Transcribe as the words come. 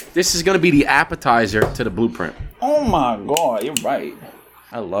This is going to be the appetizer to the blueprint. Oh my God, you're right.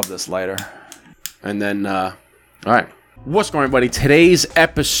 I love this lighter. And then, all right. What's going on, everybody? Today's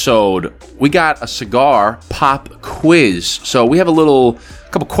episode, we got a cigar pop quiz. So we have a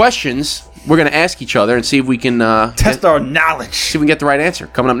couple questions we're going to ask each other and see if we can... test our knowledge. See if we can get the right answer.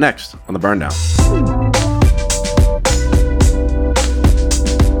 Coming up next on The Burndown.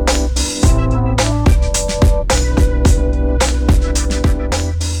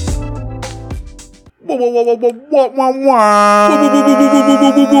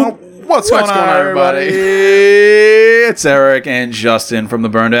 What's going on, everybody? It's Eric and Justin from the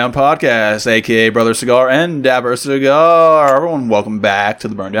Burndown Podcast, aka Brother Cigar and Dapper Cigar. Everyone, welcome back to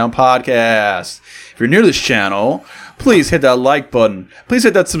the Burndown Podcast. If you're new to this channel, please hit that like button, please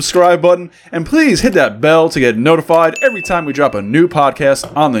hit that subscribe button, and please hit that bell to get notified every time we drop a new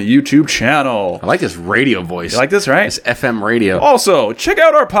podcast on the YouTube channel. I like this radio voice. You like this, right? It's FM radio. Also, check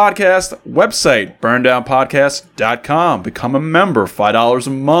out our podcast website, burndownpodcast.com. Become a member, $5 a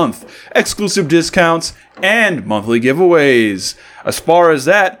month, exclusive discounts, and monthly giveaways. As far as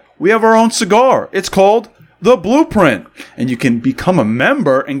that, we have our own cigar. It's called The Blueprint, and you can become a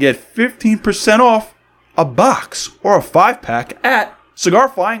member and get 15% off a box or a 5-pack at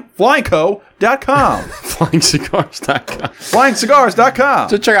cigarflyingco.com. Flyingcigars.com. Flyingcigars.com.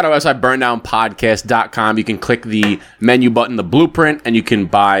 So check out our website, burndownpodcast.com. You can click the menu button, The Blueprint, and you can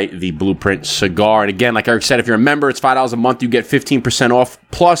buy the Blueprint cigar. And again, like Eric said, if you're a member, it's $5 a month. You get 15% off,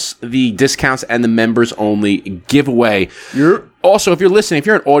 plus the discounts and the members-only giveaway. Also, if you're listening, if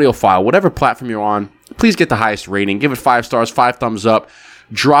you're an audiophile, whatever platform you're on, please get the highest rating. Give it 5 stars, 5 thumbs up.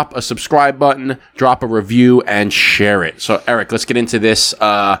 Drop a subscribe button, drop a review, and share it. So, Eric, let's get into this.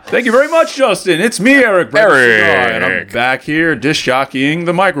 Thank you very much, Justin. It's me, Eric. And I'm back here disc jockeying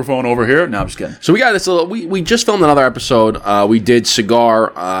the microphone over here. No, I'm just kidding. So we got this little... We just filmed another episode. We did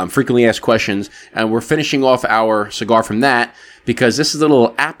cigar, frequently asked questions, and we're finishing off our cigar from that because this is a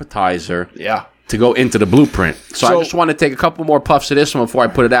little appetizer. Yeah. To go into the blueprint. So I just want to take a couple more puffs of this one before I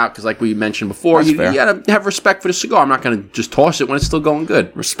put it out, because like we mentioned before, you got to have respect for the cigar. I'm not going to just toss it when it's still going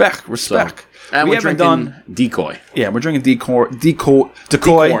good. Respect. So, and we're drinking decoy. Yeah, we're drinking decoy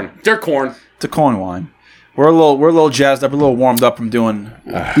wine. We're a little jazzed up, a little warmed up from doing...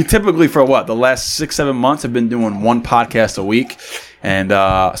 we typically, for the last 6-7 months, have been doing one podcast a week. And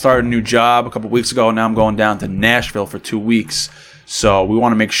started a new job a couple weeks ago. Now I'm going down to Nashville for 2 weeks. So we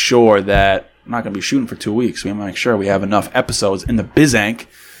want to make sure that I'm not going to be shooting for 2 weeks. We want to make sure we have enough episodes in the bizank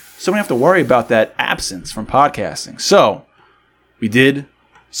so we don't have to worry about that absence from podcasting. So we did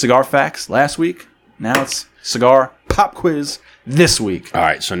Cigar Facts last week. Now it's Cigar Pop Quiz this week. All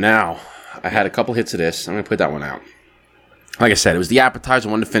right, so now I had a couple hits of this. I'm going to put that one out. Like I said, it was the appetizer.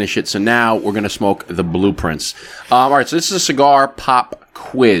 I wanted to finish it. So now we're going to smoke the blueprints. All right, so this is a Cigar Pop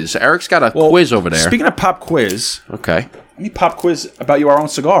Quiz. Eric's got a quiz over there. Speaking of pop quiz. Okay. Let me pop quiz about our own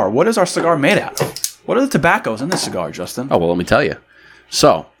cigar. What is our cigar made out of? What are the tobaccos in this cigar, Justin? Oh, well, let me tell you.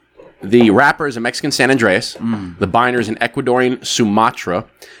 So, the wrapper is a Mexican San Andreas. The binder is an Ecuadorian Sumatra.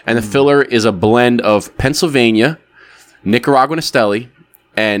 And the filler is a blend of Pennsylvania, Nicaraguan Esteli,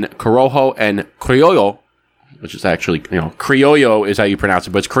 and Corojo and Criollo, which is actually, Criollo is how you pronounce it,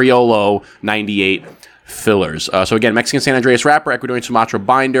 but it's Criollo 98 fillers. So again, Mexican San Andreas wrapper, Ecuadorian Sumatra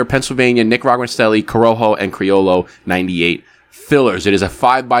binder, Pennsylvania, Nicaraguan Esteli, Corojo, and Criollo 98 fillers. It is a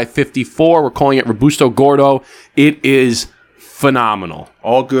 5x54. We're calling it Robusto Gordo. It is phenomenal.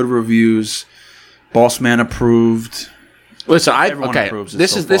 All good reviews. Boss man approved. Listen,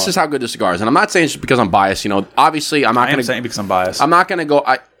 this is how good the cigar is, and I'm not saying it's just because I'm biased. Obviously, I'm not going to say because I'm biased. I'm not going to go.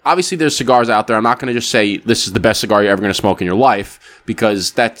 Obviously, there's cigars out there. I'm not going to just say this is the best cigar you're ever going to smoke in your life,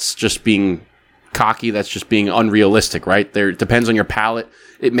 because that's just being cocky. That's just being unrealistic, right? It depends on your palate.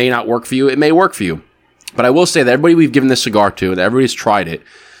 It may not work for you. It may work for you. But I will say that everybody we've given this cigar to, that everybody's tried it,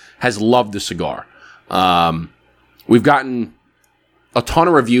 has loved the cigar. We've gotten a ton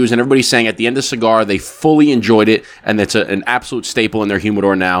of reviews, and everybody's saying at the end of the cigar, they fully enjoyed it, and it's an absolute staple in their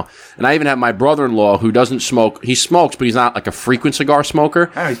humidor now. And I even have my brother-in-law who doesn't smoke. He smokes, but he's not like a frequent cigar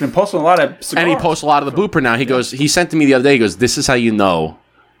smoker. Yeah, he's been posting a lot of cigars. And he posts a lot of the Blueprint now. He sent to me the other day, he goes, this is how you know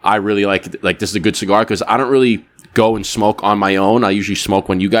I really like this is a good cigar, because I don't really go and smoke on my own. I usually smoke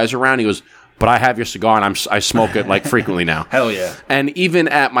when you guys are around. He goes, but I have your cigar, and I smoke it like frequently now. Hell yeah. And even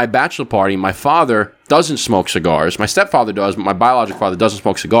at my bachelor party, my father doesn't smoke cigars. My stepfather does, but my biological father doesn't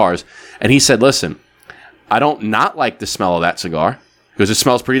smoke cigars. And he said, listen, I don't not like the smell of that cigar, because it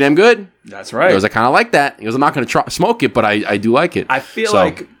smells pretty damn good. That's right. He goes, I kind of like that. He goes, I'm not going to smoke it, but I do like it. I feel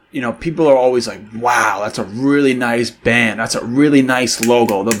like, people are always like, wow, that's a really nice band. That's a really nice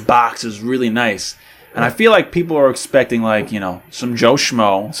logo. The box is really nice. And I feel like people are expecting, like, some Joe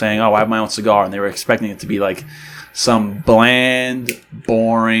Schmo saying, "Oh, I have my own cigar," and they were expecting it to be like some bland,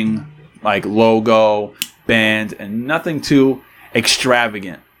 boring, like logo, band, and nothing too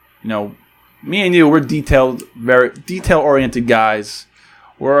extravagant. Me and you, we're very detail-oriented guys.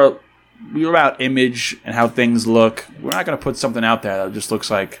 We're about image and how things look. We're not going to put something out there that just looks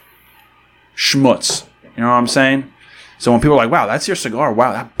like schmutz. You know what I'm saying? So when people are like, "Wow, that's your cigar.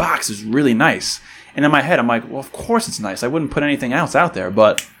 Wow, that box is really nice." And in my head, I'm like, well, of course it's nice. I wouldn't put anything else out there.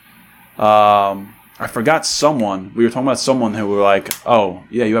 But I forgot someone. We were talking about someone who were like, "Oh,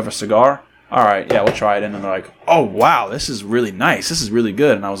 yeah, you have a cigar? All right, yeah, we'll try it." And then they're like, "Oh, wow, this is really nice. This is really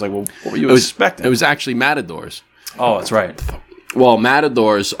good." And I was like, well, what were you expecting? It was actually Matadors. Oh, that's right. Well,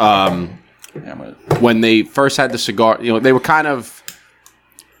 Matadors, when they first had the cigar, they were kind of,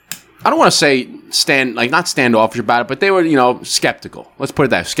 I don't want to say not standoffish about it, but they were, skeptical. Let's put it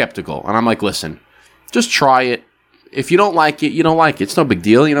that, skeptical. And I'm like, listen, just try it. If you don't like it, you don't like it. It's no big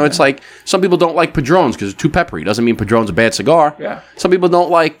deal. It's like some people don't like Padrones because it's too peppery. Doesn't mean Padrone's a bad cigar. Yeah. Some people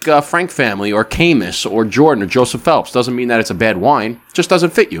don't like Frank Family or Camus or Jordan or Joseph Phelps. Doesn't mean that it's a bad wine. It just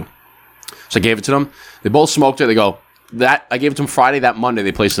doesn't fit you. So I gave it to them. They both smoked it. They go, I gave it to them Friday. That Monday,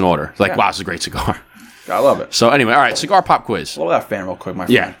 they placed an order. It's like, wow, this is a great cigar. I love it. So anyway, all right, cigar pop quiz. Slow that fan real quick, my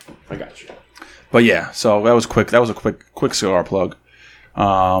friend. Yeah, I got you. But yeah, so that was quick. That was a quick cigar plug.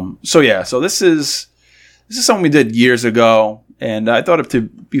 So this is something we did years ago, and I thought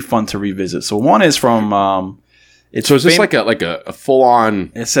it'd be fun to revisit. So one is from is this like a full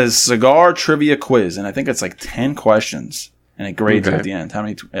on? It says cigar trivia quiz, and I think it's like 10 questions, and it grades it at the end. How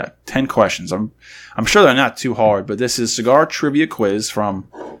many? 10 questions. I'm sure they're not too hard, but this is cigar trivia quiz from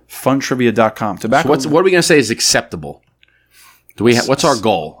funtrivia.com. Tobacco. So what are we gonna say is acceptable? What's our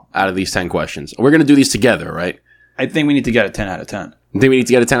goal out of these 10 questions? We're gonna do these together, right? I think we need to get a 10 out of 10. You think we need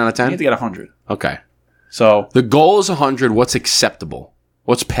to get a 10 out of 10? We need to get 100. Okay. So the goal is 100. What's acceptable?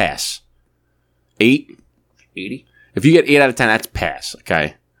 What's pass? 8? 80? If you get 8 out of 10, that's pass.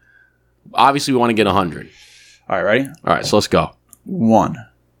 Okay. Obviously, we want to get 100. All right, ready? All right, so let's go. 1.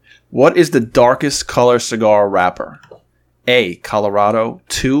 What is the darkest color cigar wrapper? A, Colorado.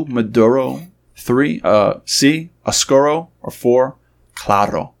 2, Maduro. 3, C, Oscuro. Or 4,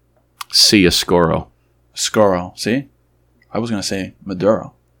 Claro. C, Oscuro. Oscuro. See? I was going to say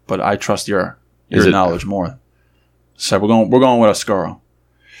Maduro, but I trust your knowledge more. So we're going with Oscuro.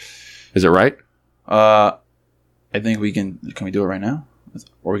 Is it right? I think we can we do it right now?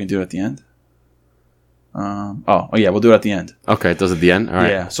 Or we can do it at the end? Yeah, we'll do it at the end. Okay, it does at the end? All right.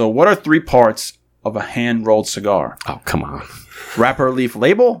 Yeah, so what are 3 parts of a hand-rolled cigar? Oh, come on. Wrapper leaf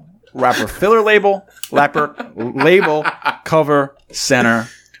label, wrapper filler label, wrapper label, cover, center,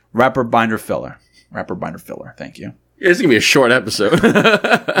 wrapper binder filler. Wrapper binder filler, thank you. It's going to be a short episode.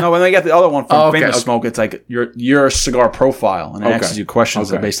 No, when they get the other one from Famous Smoke, it's like your cigar profile, and it asks you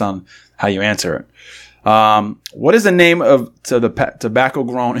questions based on how you answer it. What is the name of the tobacco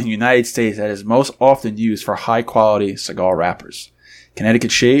grown in the United States that is most often used for high-quality cigar wrappers?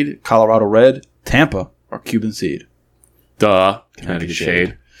 Connecticut Shade, Colorado Red, Tampa, or Cuban Seed? Duh. Connecticut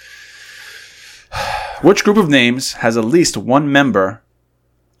Shade. Which group of names has at least one member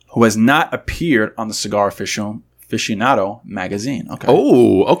who has not appeared on the Cigar Aficionado magazine? Okay.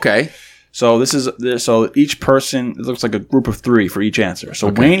 Oh, okay. So so each person, it looks like a group of 3 for each answer. So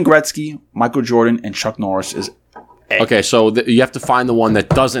Wayne Gretzky, Michael Jordan, and Chuck Norris is A. Okay, so you have to find the one that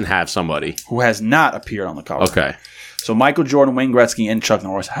doesn't have somebody who has not appeared on the cover. Okay. So Michael Jordan, Wayne Gretzky, and Chuck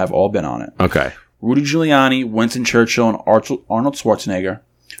Norris have all been on it. Okay. Rudy Giuliani, Winston Churchill, and Arnold Schwarzenegger.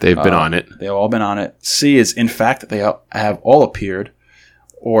 They've been on it. They've all been on it. C is, in fact, they have all appeared.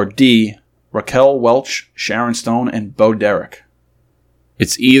 Or D, Raquel Welch, Sharon Stone, and Bo Derek.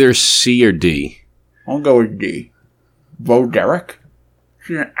 It's either C or D. I'll go with D. Bo Derek?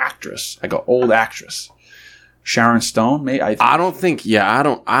 She's an actress, like an old actress. Sharon Stone, maybe. I don't think.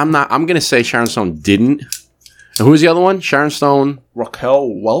 Yeah, I'm going to say Sharon Stone didn't. And who's the other one? Sharon Stone.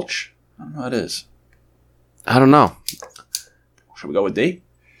 Raquel Welch. I don't know who that is. I don't know. Should we go with D?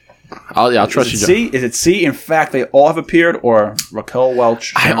 I'll trust you. C? Is it C? In fact, they all have appeared, or Raquel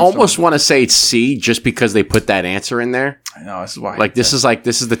Welch? I almost want to say it's C, just because they put that answer in there. I know, this is why. This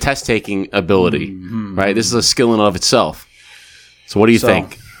is the test taking ability, right? This is a skill in and of itself. So what do you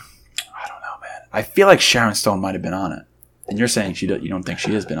think? I don't know, man. I feel like Sharon Stone might have been on it, and you're saying you don't think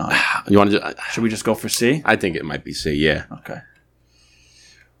she has been on it. You want to? Should we just go for C? I think it might be C. Yeah. Okay.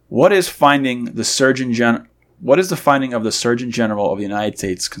 What is the finding of the Surgeon General of the United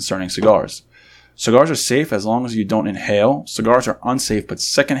States concerning cigars? Cigars are safe as long as you don't inhale. Cigars are unsafe, but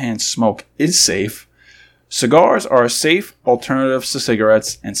secondhand smoke is safe. Cigars are a safe alternative to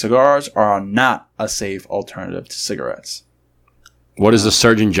cigarettes, and cigars are not a safe alternative to cigarettes. What does the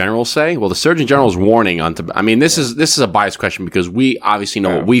Surgeon General say? Well, the Surgeon General's warning on. This is a biased question because we obviously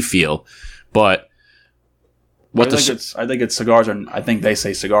know what we feel, but I think cigars are. I think they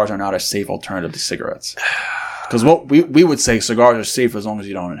say cigars are not a safe alternative to cigarettes. Because what we would say cigars are safe as long as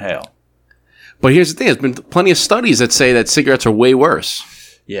you don't inhale. But here's the thing: there's been plenty of studies that say that cigarettes are way worse.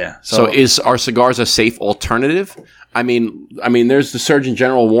 Yeah. So are cigars a safe alternative? I mean, there's the Surgeon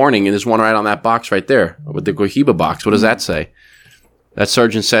General warning, and there's one right on that box right there with the Cohiba box. What does that say? That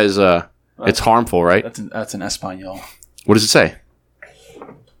surgeon says it's harmful, right? That's in Espanol. What does it say?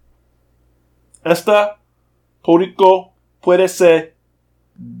 Esta perico puede ser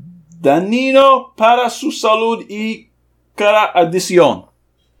dañino para su salud y cara adicción.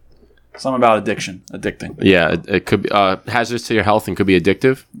 Something about addiction, addicting. Yeah, it could be hazardous to your health and could be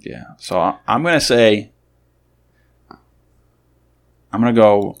addictive. Yeah, so I'm going to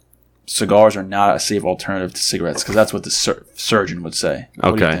go cigars are not a safe alternative to cigarettes because that's what the surgeon would say.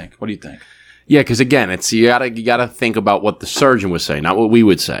 Okay. What do you think? Yeah, because again, you gotta think about what the surgeon would say, not what we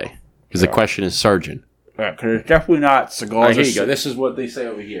would say, because the question is surgeon. Yeah, because it's definitely not cigars. Here you go. This is what they say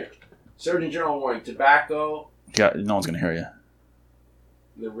over here. Surgeon General warning: tobacco. Yeah, no one's going to hear you.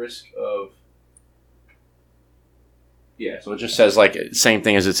 The risk of. Yeah, so it just says same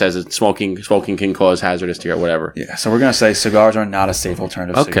thing as it says. It's smoking can cause hazardous to your whatever. Yeah, so we're gonna say cigars are not a safe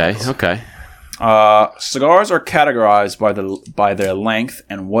alternative. Okay. Cigars are categorized by their length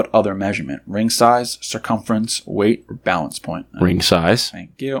and what other measurement? Ring size, circumference, weight, or balance point. Ring size.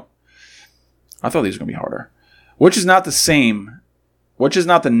 Thank you. I thought these were gonna be harder. Which is not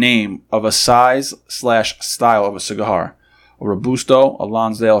the name of a size/style of a cigar? A Robusto, a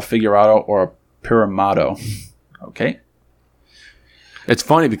Lonsdale, a Figurado, or a Pyramado. Okay. It's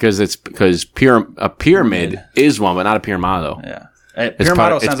funny because a pyramid is one, but not a pyramado. Yeah,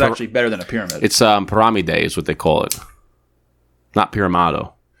 pyramado sounds actually better than a pyramid. It's pyramide is what they call it, not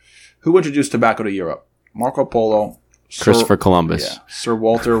pyramado. Who introduced tobacco to Europe? Marco Polo, Christopher Columbus, Sir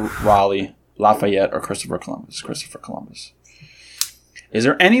Walter Raleigh, Lafayette, or Christopher Columbus? Christopher Columbus. Is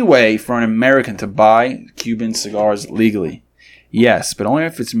there any way for an American to buy Cuban cigars legally? Yes, but only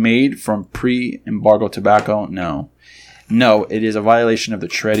if it's made from pre-embargo tobacco. No, it is a violation of the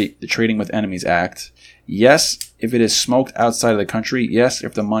Trading with Enemies Act. Yes, if it is smoked outside of the country. Yes,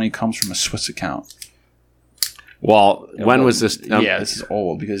 if the money comes from a Swiss account. Well, when was this? This is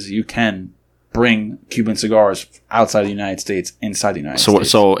old because you can bring Cuban cigars outside the United States inside the United States.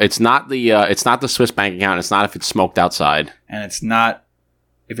 So it's not the Swiss bank account. It's not if it's smoked outside, and it's not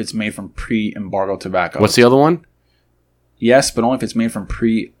if it's made from pre-embargo tobacco. What's the other one? Yes, but only if it's made from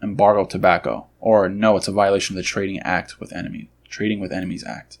pre-embargo tobacco. Or no, it's a violation of the Trading with Enemies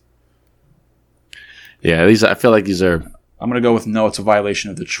Act. Yeah, I feel like these are. I'm gonna go with no. It's a violation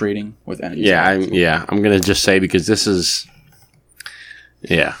of the Trading with Enemies Act. I'm gonna just say because this is.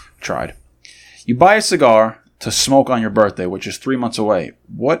 Yeah, tried. You buy a cigar to smoke on your birthday, which is 3 months away.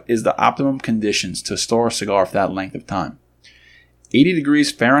 What is the optimum conditions to store a cigar for that length of time? 80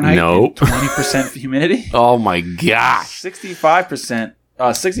 degrees Fahrenheit, nope. 20% humidity. Oh my gosh. 65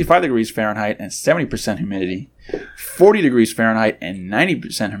 degrees Fahrenheit and 70% humidity. 40 degrees Fahrenheit and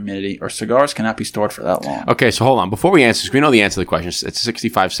 90% humidity, or cigars cannot be stored for that long. Okay, so hold on. Before we answer this, we know the answer to the question. It's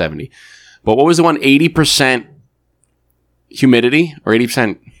 65, 70. But what was the one? 80% humidity or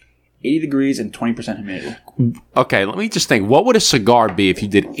 80%? 80 degrees and 20% humidity. Okay, let me just think. What would a cigar be if you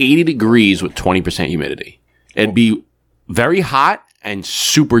did 80 degrees with 20% humidity? It'd be very hot and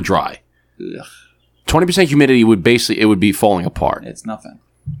super dry. Ugh. 20% humidity would be falling apart. It's nothing.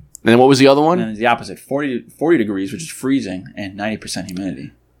 And then what was the other one? And then the opposite, 40 degrees, which is freezing, and 90%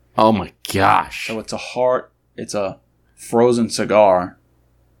 humidity. Oh my gosh. So it's a frozen cigar.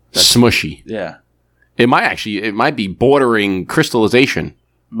 Smushy. Yeah. It might be bordering crystallization.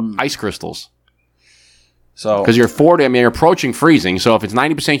 Ice crystals. So because you're approaching freezing. So if it's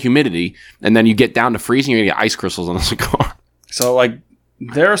 90% humidity and then you get down to freezing, you're going to get ice crystals on the cigar. So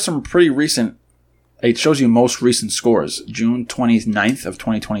there are some pretty recent. It shows you most recent scores. June 29th of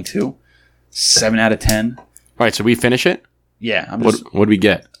 2022, 7 out of 10. All right, so we finish it. Yeah. What did we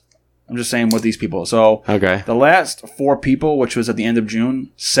get? I'm just saying what these people. So okay, the last 4 people, which was at the end of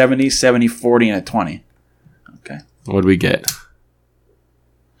June, 70, 70, 40, and a 20. Okay. What did we get?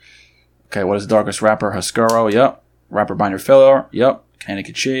 Okay, what is the darkest wrapper? Huscaro, yep. Wrapper binder filler, yep.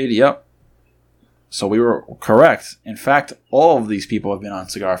 Connecticut shade, yep. So we were correct. In fact, all of these people have been on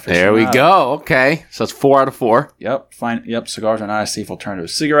Cigar Aficionado. There we go. Okay, so it's 4 out of 4. Yep, fine. Yep, cigars are not a safe alternative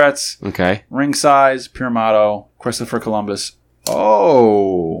to cigarettes. Okay. Ring size, Pyramado, Christopher Columbus.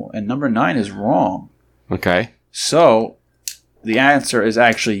 Oh, and number 9 is wrong. Okay. So the answer is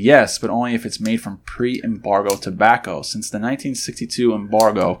actually yes, but only if it's made from pre-embargo tobacco. Since the 1962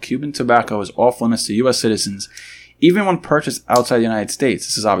 embargo, Cuban tobacco is off limits to U.S. citizens, even when purchased outside the United States.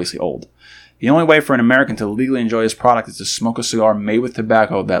 This is obviously old. The only way for an American to legally enjoy this product is to smoke a cigar made with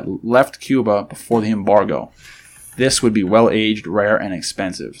tobacco that left Cuba before the embargo. This would be well-aged, rare, and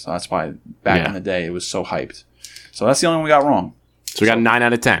expensive. So that's why back in the day it was so hyped. So that's the only one we got wrong. So we got 9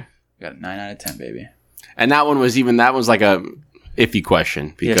 out of 10. We got a 9 out of 10, baby. And that was like a iffy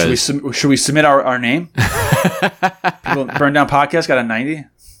question. Because should we submit our name? People Burn Down Podcast got a 90.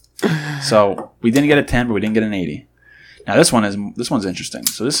 So we didn't get a 10, but we didn't get an 80. Now this one's interesting.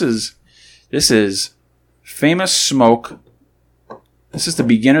 So this is Famous Smoke. This is the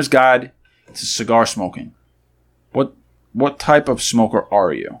beginner's guide to cigar smoking. What type of smoker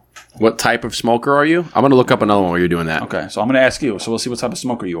are you? What type of smoker are you? I'm going to look up another one while you're doing that. Okay, so I'm going to ask you. So we'll see what type of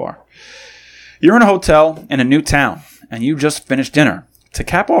smoker you are. You're in a hotel in a new town, and you just finished dinner. To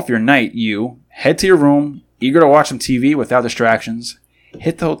cap off your night, you head to your room, eager to watch some TV without distractions,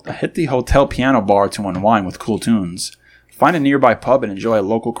 hit the hotel piano bar to unwind with cool tunes, find a nearby pub and enjoy a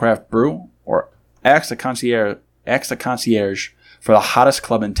local craft brew, or ask the concierge for the hottest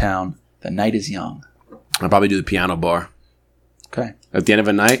club in town. The night is young. I'll probably do the piano bar. Okay. At the end of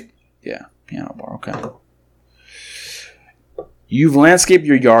a night? Yeah, piano bar, okay. You've landscaped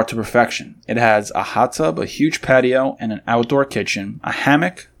your yard to perfection. It has a hot tub, a huge patio, and an outdoor kitchen, a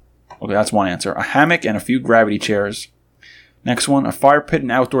hammock. Okay, that's one answer. A hammock and a few gravity chairs. Next one, a fire pit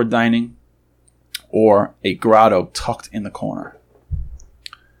and outdoor dining, or a grotto tucked in the corner.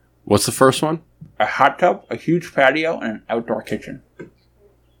 What's the first one? A hot tub, a huge patio, and an outdoor kitchen.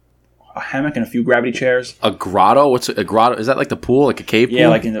 A hammock and a few gravity chairs. A grotto? What's a grotto? Is that like the pool, like a cave pool? Yeah,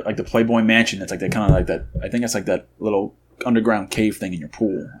 like in the Playboy Mansion. It's like that kind of like that. I think it's like that little underground cave thing in your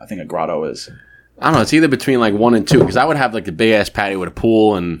pool. I think a grotto is. I don't know. It's either between like 1 and 2 because I would have like the big ass patio with a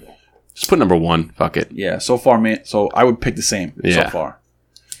pool and just put number 1. Fuck it. Yeah. So far, man. So I would pick the same. So far.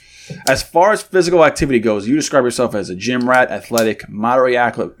 As far as physical activity goes, you describe yourself as a gym rat, athletic,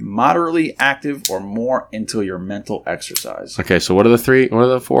 moderately active, or more into your mental exercise. Okay. So what are the 3? What are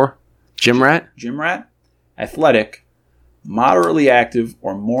the 4? Gym rat? Gym rat, athletic, moderately active,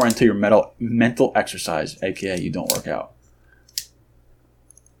 or more into your mental exercise, aka you don't work out.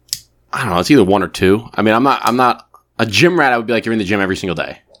 I don't know. It's either 1 or 2. I mean, I'm not a gym rat. I would be like you're in the gym every single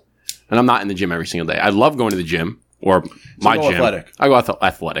day, and I'm not in the gym every single day. I love going to the gym or my gym. Athletic. I go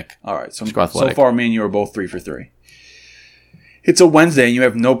athletic. All right. So athletic. So far, me and you are both 3 for 3. It's a Wednesday and you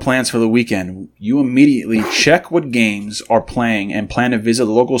have no plans for the weekend. You immediately check what games are playing and plan to visit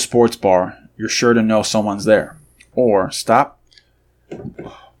the local sports bar. You're sure to know someone's there. Or stop.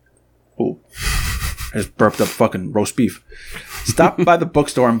 Ooh. I just burped up fucking roast beef. Stop by the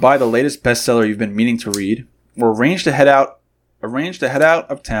bookstore and buy the latest bestseller you've been meaning to read. Or arrange to head out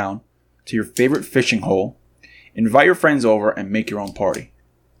of town to your favorite fishing hole. Invite your friends over and make your own party.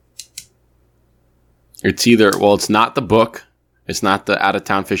 It's it's not the book. It's not the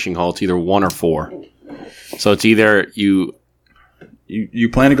out-of-town fishing hole. It's either 1 or 4. So it's either you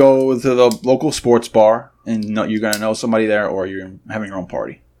plan to go to the local sports bar and you're going to know somebody there, or you're having your own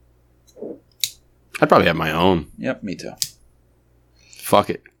party. I'd probably have my own. Yep, me too.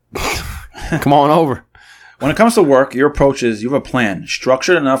 Fuck it. Come on over. When it comes to work, your approach is you have a plan,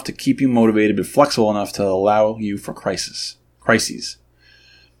 structured enough to keep you motivated, but flexible enough to allow you for crises.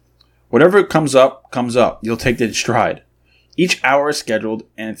 Whatever comes up, you'll take it in stride. Each hour is scheduled,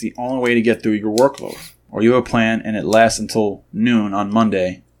 and it's the only way to get through your workload. Or you have a plan, and it lasts until noon on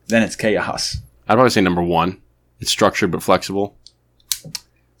Monday. Then it's chaos. I'd probably say number 1. It's structured but flexible.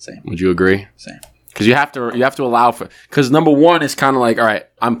 Same. Would you agree? Same. Because you have to allow for. Because number 1 is kind of like, all right,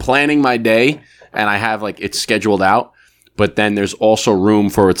 I'm planning my day, and I have like it's scheduled out. But then there's also room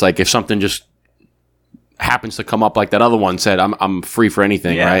for it's like if something just happens to come up, like that other one said, I'm free for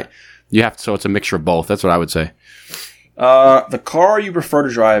anything, right? You have to. So it's a mixture of both. That's what I would say. The car you prefer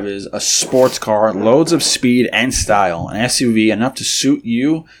to drive is a sports car, loads of speed and style, an SUV enough to suit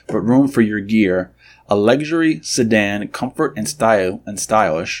you but room for your gear, a luxury sedan, comfort and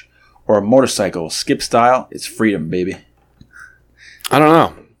stylish, or a motorcycle, skip style, it's freedom, baby. I don't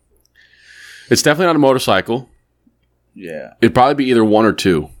know. It's definitely not a motorcycle. Yeah. It'd probably be either 1 or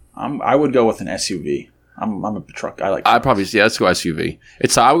 2. I would go with an SUV. I'm a truck. I like trucks. I'd probably let's go SUV.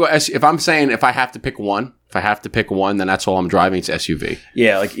 I would go if I'm saying if I have to pick one, then that's all I'm driving. It's SUV.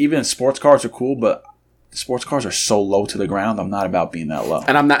 Yeah, like even sports cars are cool, but sports cars are so low to the ground. I'm not about being that low.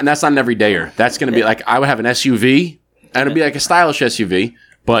 And that's not an everydayer. That's going to be like I would have an SUV, and it'd be like a stylish SUV,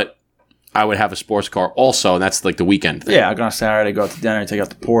 but I would have a sports car also, and that's like the weekend thing. Yeah, I go on Saturday, go out to dinner, take out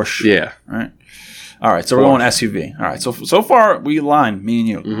the Porsche. Yeah. Right. All right, so we're going SUV. All right, so far we aligned, me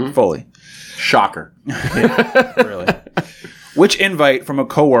and you, fully. Shocker. Yeah, really. Which invite from a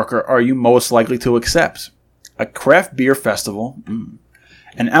coworker are you most likely to accept? A craft beer festival,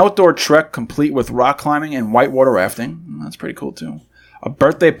 an outdoor trek complete with rock climbing and whitewater rafting. That's pretty cool too. A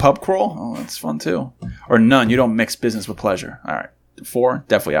birthday pub crawl. Oh, that's fun too. Or none. You don't mix business with pleasure. All right, 4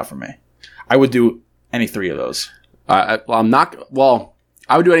 definitely out for me. I would do any 3 of those. I'm not. Well,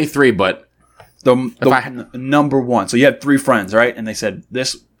 I would do any 3, but number 1. So you had 3 friends, right? And they said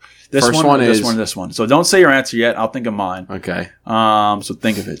this first one, is this one. So don't say your answer yet. I'll think of mine. Okay. So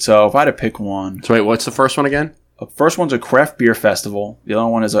think of it. So if I had to pick one. So wait, what's the first one again? The first one's a craft beer festival. The other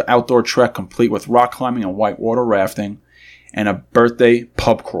one is an outdoor trek complete with rock climbing and whitewater rafting, and a birthday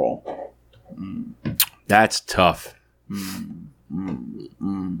pub crawl. That's tough.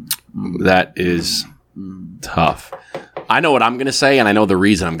 That is tough. I know what I'm going to say, and I know the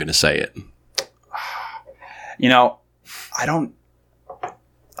reason I'm going to say it. I don't.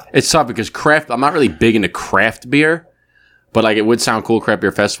 It's tough because I'm not really big into craft beer, but like it would sound cool, craft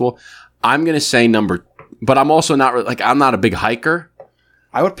beer festival. I'm going to say but I'm also not I'm not a big hiker.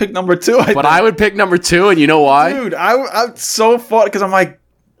 I would pick number 2. I would pick number 2, and you know why? Dude, I'm so fun because I'm like,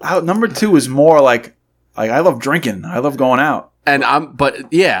 number 2 is more like I love drinking. I love going out. And I'm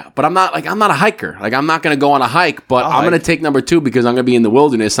not a hiker. Like I'm not going to go on a hike, but I'm going to take number 2 because I'm going to be in the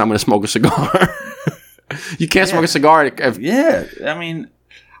wilderness and I'm going to smoke a cigar. You can't smoke a cigar. Yeah. I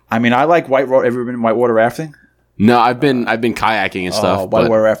mean, I like whitewater. Ever been whitewater rafting? No, I've been kayaking and stuff.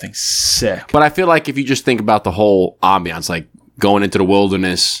 Whitewater rafting, sick. But I feel like if you just think about the whole ambiance, like going into the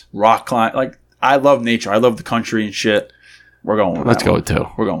wilderness, rock climb, like I love nature. I love the country and shit. We're going with Let's that go one. with 2.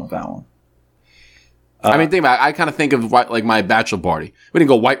 We're going with that one. Think about it. I kind of think of like my bachelor party. We didn't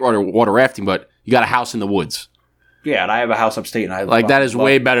go whitewater rafting, but you got a house in the woods. Yeah, and I have a house upstate, and that is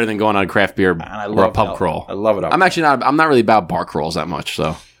way better than going on a craft beer or a pub crawl. I love it. I'm not really about bar crawls that much,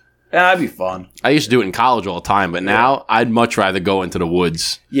 so. Yeah, that'd be fun. I used to do it in college all the time, but now I'd much rather go into the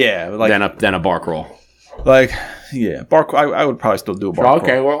woods. Yeah, than a bar crawl. Bar crawl. I would probably still do a bar crawl.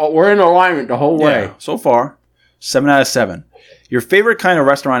 Okay, we're in alignment the whole way. Yeah, so far, 7 out of 7. Your favorite kind of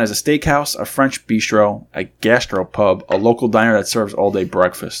restaurant is a steakhouse, a French bistro, a gastropub, a local diner that serves all-day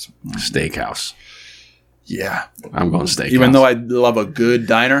breakfast. Steakhouse. Yeah. I'm going steakhouse. Even though I love a good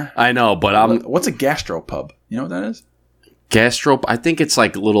diner. I know, but What's a gastropub? You know what that is? I think it's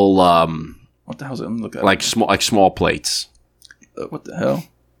like little what the hell is it? Let me look at like small plates. What the hell?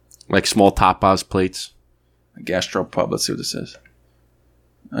 Like small tapas plates. A gastropub. Let's see what this is.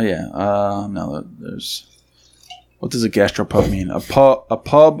 Oh yeah. No, there's. What does a gastropub mean? A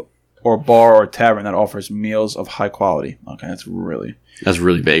pub or bar or tavern that offers meals of high quality. Okay, that's really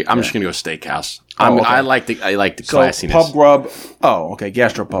vague. I'm just gonna go steakhouse. Okay. I like the classiness. Pub grub. Oh, okay.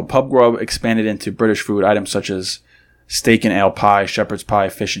 Gastropub. Pub grub expanded into British food items such as steak and ale pie, shepherd's pie,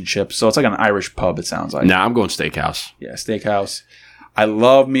 fish and chips. So it's like an Irish pub, it sounds like. Nah, I'm going steakhouse. Yeah, steakhouse. I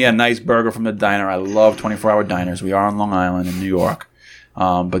love me a nice burger from the diner. I love 24-hour diners. We are on Long Island in New York.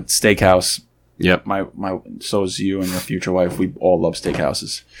 But steakhouse. Yep. So is you and your future wife. We all love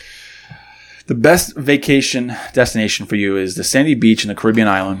steakhouses. The best vacation destination for you is the sandy beach in the Caribbean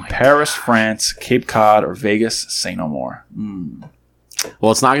island, Paris, France, Cape Cod, or Vegas. Say no more.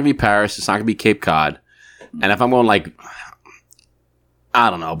 Well, it's not going to be Paris. It's not going to be Cape Cod. And if I'm going I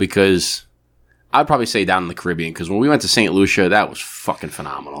don't know, because I'd probably say down in the Caribbean, because when we went to St. Lucia, that was fucking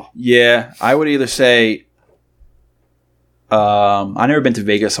phenomenal. Yeah, I would either say, I've never been to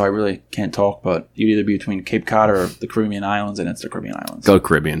Vegas, so I really can't talk, but you'd either be between Cape Cod or the Caribbean islands, and it's the Caribbean islands. Go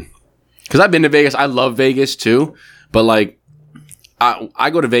Caribbean. Because I've been to Vegas. I love Vegas too, but I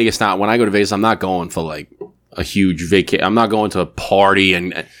go to Vegas now. When I go to Vegas, I'm not going for a huge vacation. I'm not going to a party,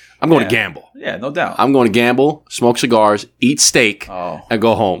 and I'm going to gamble. Yeah, no doubt. I'm going to gamble, smoke cigars, eat steak, and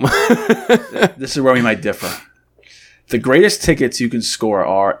go home. This is where we might differ. The greatest tickets you can score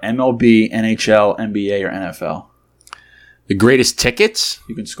are MLB, NHL, NBA, or NFL. The greatest tickets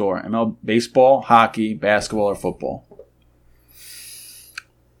you can score: MLB, baseball, hockey, basketball, or football.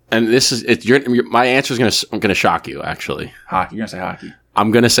 And this is my answer is gonna shock you. Actually, hockey. You're gonna say hockey. I'm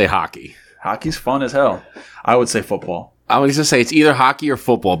gonna say hockey. Hockey's fun as hell. I would say football. I was gonna say it's either hockey or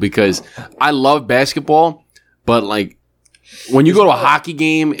football because I love basketball, but when you go to a hockey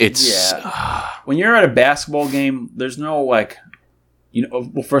game, it's when you're at a basketball game, there's no well,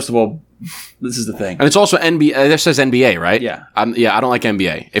 first of all, this is the thing, and it's also NBA. This says NBA, right? Yeah, I don't like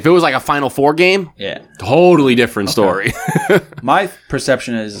NBA. If it was like a Final Four game, totally different story. My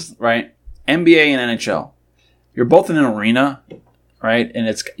perception is right. NBA and NHL, you're both in an arena. Right,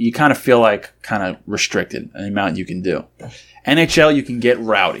 and you kind of feel kind of restricted in the amount you can do. NHL, you can get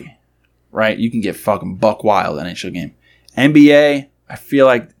rowdy, right? You can get fucking buck wild in an NHL game. NBA, I feel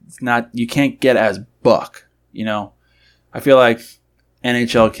like it's not. You can't get as buck. You know, I feel like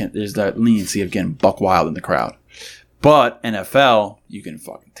NHL there's that leniency of getting buck wild in the crowd. But NFL, you can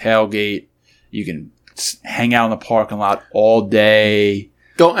fucking tailgate. You can hang out in the parking lot all day.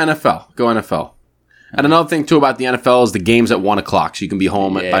 Go NFL. Go NFL. And another thing, too, about the NFL is the game's at 1 o'clock, so you can be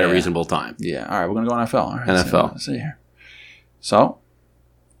home by a reasonable time. Yeah. All right, we're going to go NFL. All right, NFL. Let's see here. So,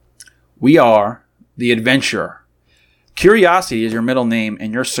 we are the adventurer. Curiosity is your middle name,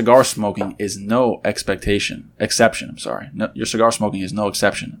 and your cigar smoking is no exception. Your cigar smoking is no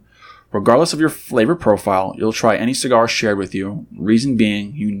exception. Regardless of your flavor profile, you'll try any cigar shared with you. Reason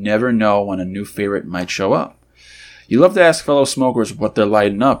being, you never know when a new favorite might show up. You love to ask fellow smokers what they're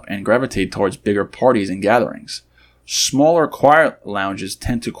lighting up and gravitate towards bigger parties and gatherings. Smaller, quiet lounges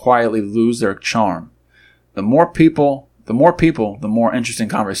tend to quietly lose their charm. The more people, the more interesting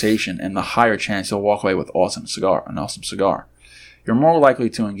conversation and the higher chance you'll walk away with an awesome cigar. You're more likely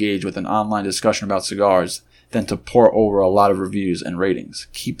to engage with an online discussion about cigars than to pour over a lot of reviews and ratings.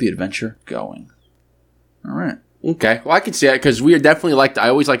 Keep the adventure going. All right. Okay. Well, I can see that because we are definitely I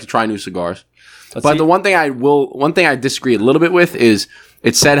always like to try new cigars. But the one thing I disagree a little bit with is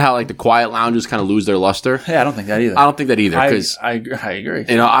it said how like the quiet lounges kind of lose their luster. Yeah, I don't think that either. I don't think that either because I agree.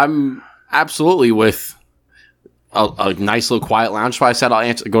 You know, I'm absolutely with a nice little quiet lounge. So I said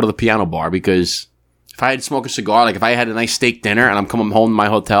I'll go to the piano bar because if I had to smoke a cigar, like if I had a nice steak dinner and I'm coming home to my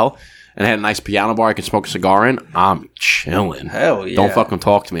hotel and I had a nice piano bar I can smoke a cigar in, I'm chilling. Hell yeah! Don't fucking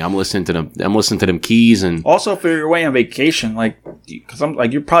talk to me. I'm listening to them. I'm listening to them keys and. Also, if you're away on vacation, because I'm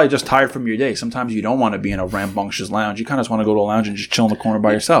like you're probably just tired from your day. Sometimes you don't want to be in a rambunctious lounge. You kind of just want to go to a lounge and just chill in the corner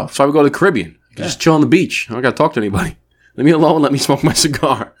by yourself. So I would go to the Caribbean. Just chill on the beach. I don't got to talk to anybody. Leave me alone. Let me smoke my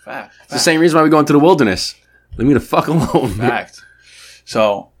cigar. Fact. It's the same reason why we go into the wilderness. Leave me the fuck alone. Fact.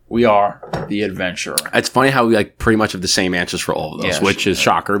 So. We are the adventurer. It's funny how we pretty much have the same answers for all of those, which is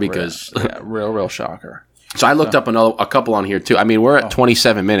shocker because real shocker. So I looked up a couple on here too. I mean, we're at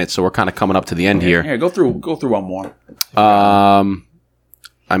 27 minutes, so we're kind of coming up to the end here. Yeah, go through one more.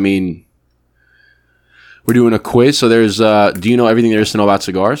 I mean, we're doing a quiz. So there's do you know everything there is to know about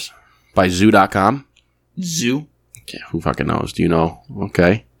cigars by zoo.com? Zoo? Yeah, who fucking knows? Do you know?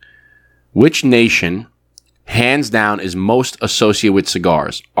 Okay. Which nation hands down is most associated with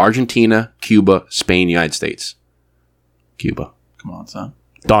cigars? Argentina, Cuba, Spain, United States. Cuba. Come on, son.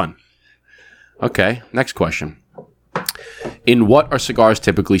 Done. Okay, next question. In what are cigars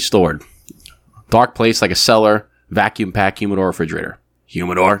typically stored? Dark place like a cellar, vacuum pack, humidor, refrigerator.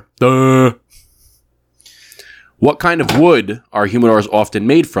 Humidor. Duh. What kind of wood are humidors often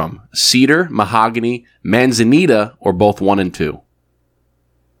made from? Cedar, mahogany, manzanita, or both 1 and 2?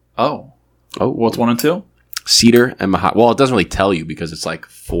 Oh, what's 1 and 2? Cedar and mahogany. Well, it doesn't really tell you because it's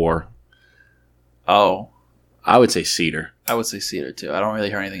 4. Oh. I would say cedar. I would say cedar too. I don't really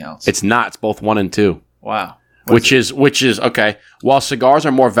hear anything else. It's not. It's both 1 and 2. Wow. Which is okay. While cigars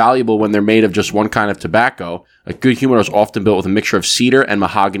are more valuable when they're made of just one kind of tobacco, a good humidor is often built with a mixture of cedar and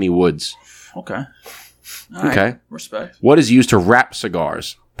mahogany woods. Okay. All okay. Right. Respect. What is used to wrap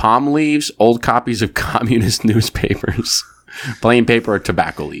cigars? Palm leaves, old copies of communist newspapers, plain paper, or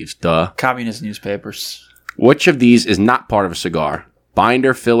tobacco leaves. Duh. Communist newspapers. Which of these is not part of a cigar?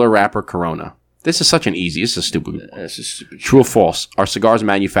 Binder, filler, wrapper, corona. This is such an easy. This is stupid. This is stupid. True or false? Are cigars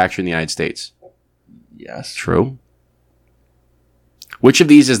manufactured in the United States? Yes. True. Which of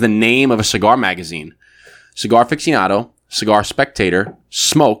these is the name of a cigar magazine? Cigar Aficionado, Cigar Spectator,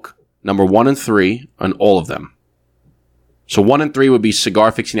 Smoke, number 1 and 3, and all of them. So 1 and 3 would be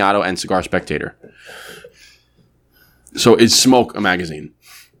Cigar Aficionado and Cigar Spectator. So is Smoke a magazine?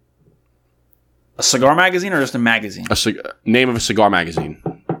 A cigar magazine or just a magazine? Name of a cigar magazine.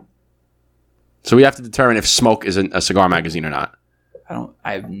 So we have to determine if Smoke is a cigar magazine or not.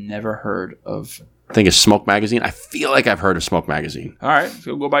 I've never heard of. I think it's Smoke Magazine. I feel like I've heard of Smoke Magazine. All right,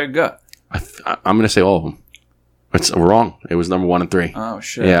 so go by your gut. I'm going to say all of them. We're wrong. It was number 1 and 3. Oh,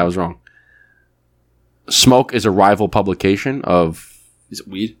 shit. Yeah, I was wrong. Smoke is a rival publication of... Is it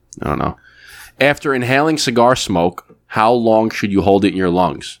weed? I don't know. After inhaling cigar smoke, how long should you hold it in your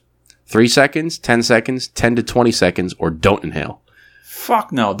lungs? 3 seconds, 10 seconds, 10 to 20 seconds, or don't inhale?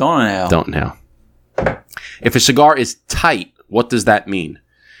 Fuck no, don't inhale. Don't inhale. If a cigar is tight, what does that mean?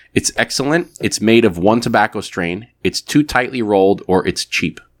 It's excellent, it's made of one tobacco strain, it's too tightly rolled, or it's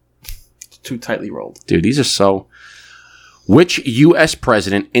cheap. It's too tightly rolled. Dude, these are so... Which U.S.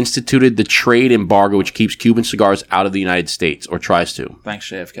 president instituted the trade embargo which keeps Cuban cigars out of the United States, or tries to? Thanks,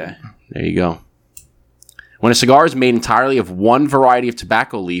 JFK. There you go. When a cigar is made entirely of one variety of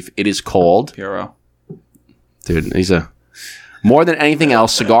tobacco leaf, it is called... Puro. Dude, he's a... More than anything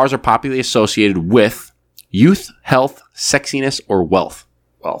else, cigars are popularly associated with youth, health, sexiness, or wealth.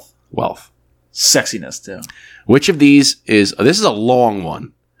 Wealth. Sexiness, too. Which of these is... this is a long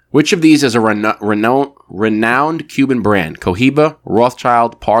one. Which of these is a renowned Cuban brand? Cohiba,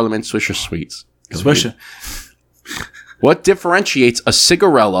 Rothschild, Parliament, Swisher Sweets. Swisher. What differentiates a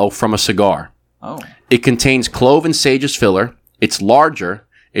cigarello from a cigar? Oh. It contains clove and sage as filler. It's larger.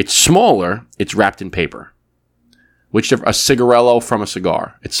 It's smaller. It's wrapped in paper. A cigarello from a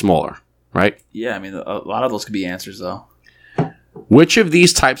cigar? It's smaller, right? Yeah, I mean, a lot of those could be answers, though. Which of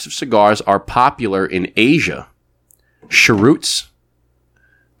these types of cigars are popular in Asia? Cheroots,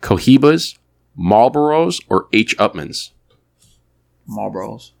 Cohibas, Marlboros, or H. Upmanns?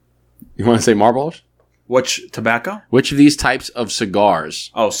 Marlboros. You want to say Marlboros? Which tobacco? Which of these types of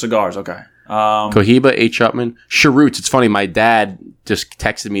cigars? Oh, cigars. Okay. Cohiba, H. Upmann, Cheroots. It's funny. My dad just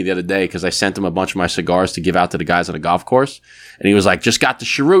texted me the other day because I sent him a bunch of my cigars to give out to the guys on the golf course, and he was like, "Just got the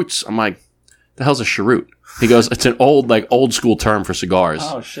Cheroots." I'm like, "The hell's a cheroot?" He goes, "It's an old school term for cigars."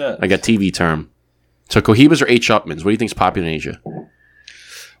 Oh shit! Like a TV term. So Cohibas or H. Upmanns? What do you think is popular in Asia?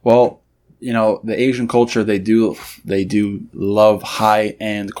 Well, you know, the Asian culture, they do love high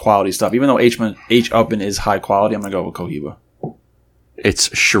end quality stuff. Even though H. Upmann is high quality, I'm gonna go with Cohiba. It's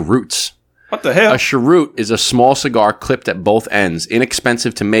Cheroots. What the hell? A cheroot is a small cigar clipped at both ends.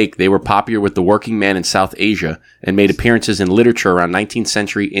 Inexpensive to make, they were popular with the working man in South Asia and made appearances in literature around 19th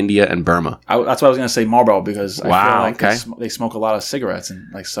century India and Burma. That's why I was going to say Marlboro, because I feel like okay. they smoke a lot of cigarettes and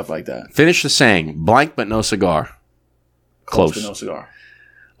like stuff like that. Finish the saying. Blank but no cigar. Close. But no cigar.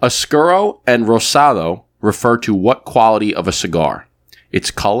 Oscuro and Rosado refer to what quality of a cigar?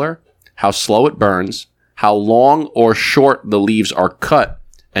 Its color, how slow it burns, how long or short the leaves are cut,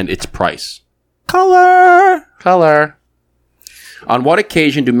 and its price. Color. On what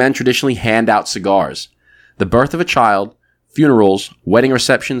occasion do men traditionally hand out cigars? The birth of a child, funerals, wedding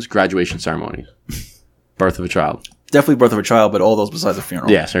receptions, graduation ceremonies. Birth of a child. Definitely birth of a child, but all those besides a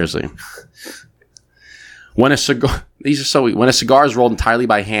funeral. Yeah, seriously. When a cigar is rolled entirely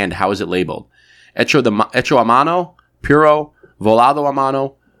by hand, how is it labeled? Hecho a mano, puro, volado a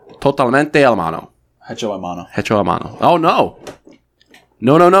mano, totalmente a mano. Hecho a mano. Oh, no.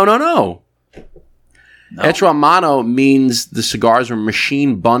 No. Hecho a mano means the cigars were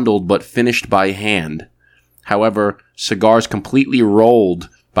machine bundled but finished by hand. However, cigars completely rolled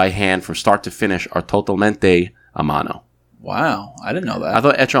by hand from start to finish are totalmente a mano. Wow, I didn't know that. I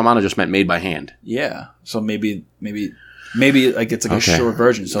thought hecho a mano just meant made by hand. Yeah, so maybe like it's like a short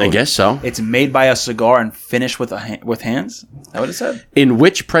version. So I guess so. It's made by a cigar and finished with hands. Is that what it said? In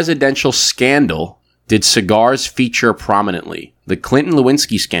which presidential scandal did cigars feature prominently? The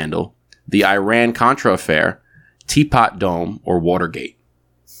Clinton-Lewinsky scandal, the Iran-Contra affair, Teapot Dome, or Watergate?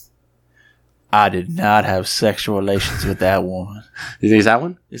 I did not have sexual relations with that woman. You think it's that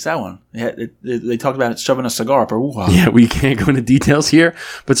one? It's that one. They talked about it shoving a cigar up her woo-ha. Yeah, we can't go into details here,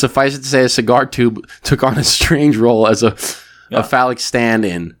 but suffice it to say a cigar tube took on a strange role as a phallic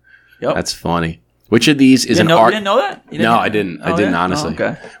stand-in. Yep. That's funny. Which of these is You didn't know that? No, I didn't. I didn't, honestly. Oh,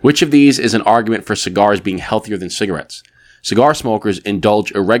 okay. Which of these is an argument for cigars being healthier than cigarettes? Cigar smokers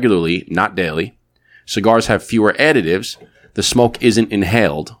indulge irregularly, not daily. Cigars have fewer additives. The smoke isn't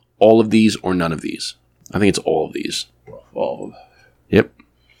inhaled. All of these or none of these? I think it's all of these. All of them. Yep.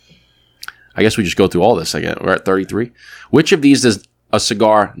 I guess we just go through all this again. We're at 33. Which of these does a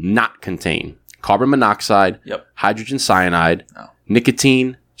cigar not contain? Carbon monoxide, hydrogen cyanide,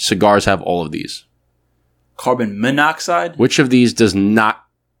 nicotine. Cigars have all of these. Carbon monoxide? Which of these does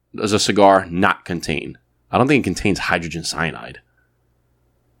a cigar not contain? I don't think it contains hydrogen cyanide.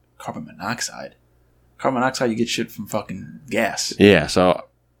 Carbon monoxide? Carbon monoxide, you get shit from fucking gas. Yeah, so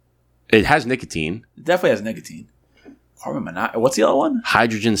it has nicotine. It definitely has nicotine. Carbon monoxide. What's the other one?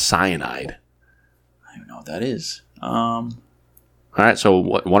 Hydrogen cyanide. I don't even know what that is. All right, so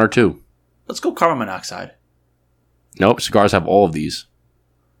what, one or two? Let's go carbon monoxide. Nope, cigars have all of these.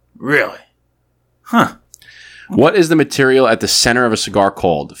 Really? Huh. What is the material at the center of a cigar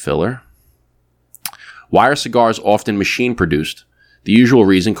called? Filler. Why are cigars often machine produced? The usual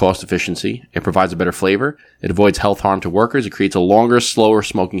reason, cost efficiency. It provides a better flavor. It avoids health harm to workers. It creates a longer, slower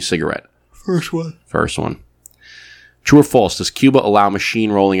smoking cigarette. First one. True or false? Does Cuba allow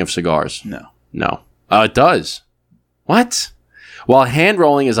machine rolling of cigars? No. It does. What? While hand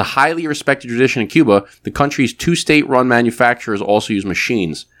rolling is a highly respected tradition in Cuba, the country's two state-run manufacturers also use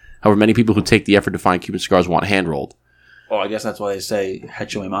machines. However, many people who take the effort to find Cuban cigars want hand-rolled. Oh, I guess that's why they say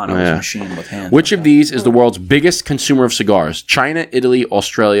hecho a mano is a machine with hands. Which of these is the world's biggest consumer of cigars? China, Italy,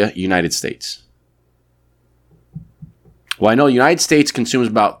 Australia, United States. Well, I know the United States consumes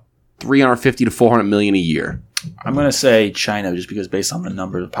about 350 to 400 million a year. I'm going to say China just because based on the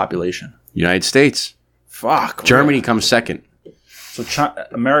number of the population. United States. Fuck. Germany really? comes second. So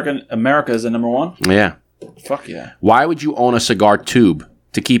America is the number one? Yeah. Fuck yeah. Why would you own a cigar tube?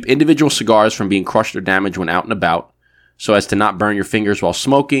 To keep individual cigars from being crushed or damaged when out and about, so as to not burn your fingers while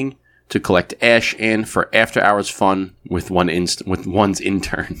smoking, to collect ash, and for after-hours fun with one's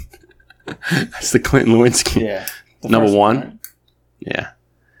intern. That's the Clinton Lewinsky. Yeah. Number one? Right? Yeah.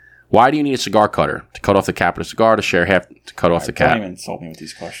 Why do you need a cigar cutter? To cut off the cap of the cigar, to share half, to cut off the cap. Don't even insult me with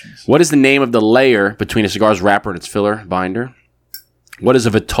these questions. What is the name of the layer between a cigar's wrapper and its filler binder? What is a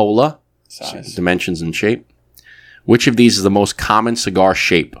vitola? Size. Dimensions and shape. Which of these is the most common cigar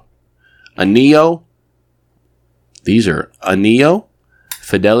shape? Anillo. These are Anillo,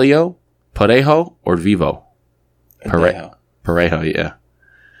 Fidelio, Parejo, or Vivo? Parejo, yeah.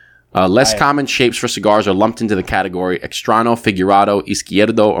 Less common shapes for cigars are lumped into the category Extrano, Figurado,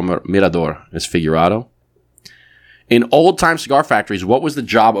 Izquierdo, or Mirador. It's Figurado. In old-time cigar factories, what was the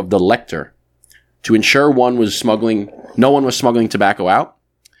job of the lector? To ensure no one was smuggling tobacco out?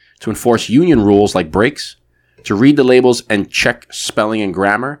 To enforce union rules like breaks? To read the labels and check spelling and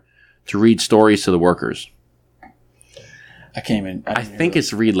grammar? To read stories to the workers? I think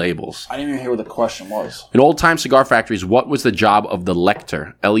it's read labels. I didn't even hear what the question was. In old-time cigar factories, what was the job of the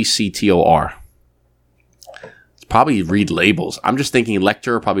lector? Lector. It's probably read labels. I'm just thinking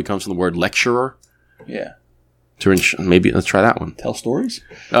lector probably comes from the word lecturer. Yeah. Maybe let's try that one. Tell stories?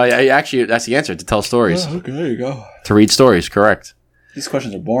 Oh, yeah, actually, that's the answer. To tell stories. Oh, okay, there you go. To read stories, correct. These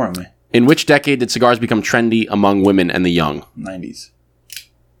questions are boring me. In which decade did cigars become trendy among women and the young? 90s.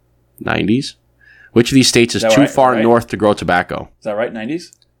 90s? Which of these states is too far north to grow tobacco? Is that right,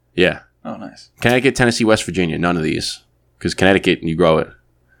 90s? Yeah. Oh, nice. Connecticut, Tennessee, West Virginia. None of these. Because Connecticut, you grow it.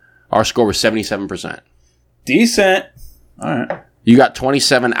 Our score was 77%. Decent. All right. You got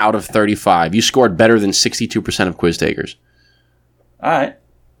 27 out of 35. You scored better than 62% of quiz takers. All right.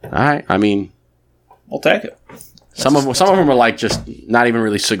 I mean, we'll take it. Some of them are like just not even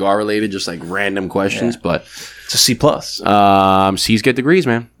really cigar related, just like random questions. Yeah. But it's a C plus. C's get degrees,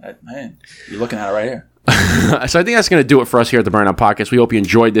 man. Man, you're looking at it right here. So I think that's going to do it for us here at the Burnout Podcast. We hope you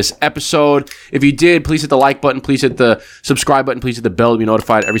enjoyed this episode. If you did, please hit the like button. Please hit the subscribe button. Please hit the bell to be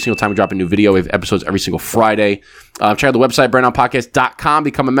notified every single time we drop a new video. We have episodes every single Friday. Check out the website, burnoutpodcast.com.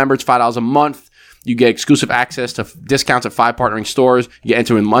 Become a member. It's $5 a month. You get exclusive access to discounts at 5 partnering stores. You get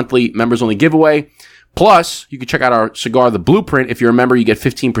into a monthly members-only giveaway. Plus, you can check out our cigar, The Blueprint. If you're a member, you get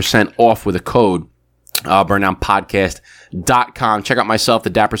 15% off with a code, burnoutpodcast.com. Check out myself, The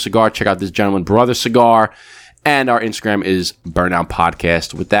Dapper Cigar. Check out this gentleman, Brother Cigar. And our Instagram is Burnout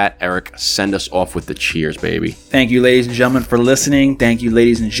Podcast. With that, Eric, send us off with the cheers, baby. Thank you, ladies and gentlemen, for listening. Thank you,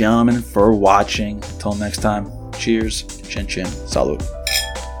 ladies and gentlemen, for watching. Until next time, cheers, chin chin, salud.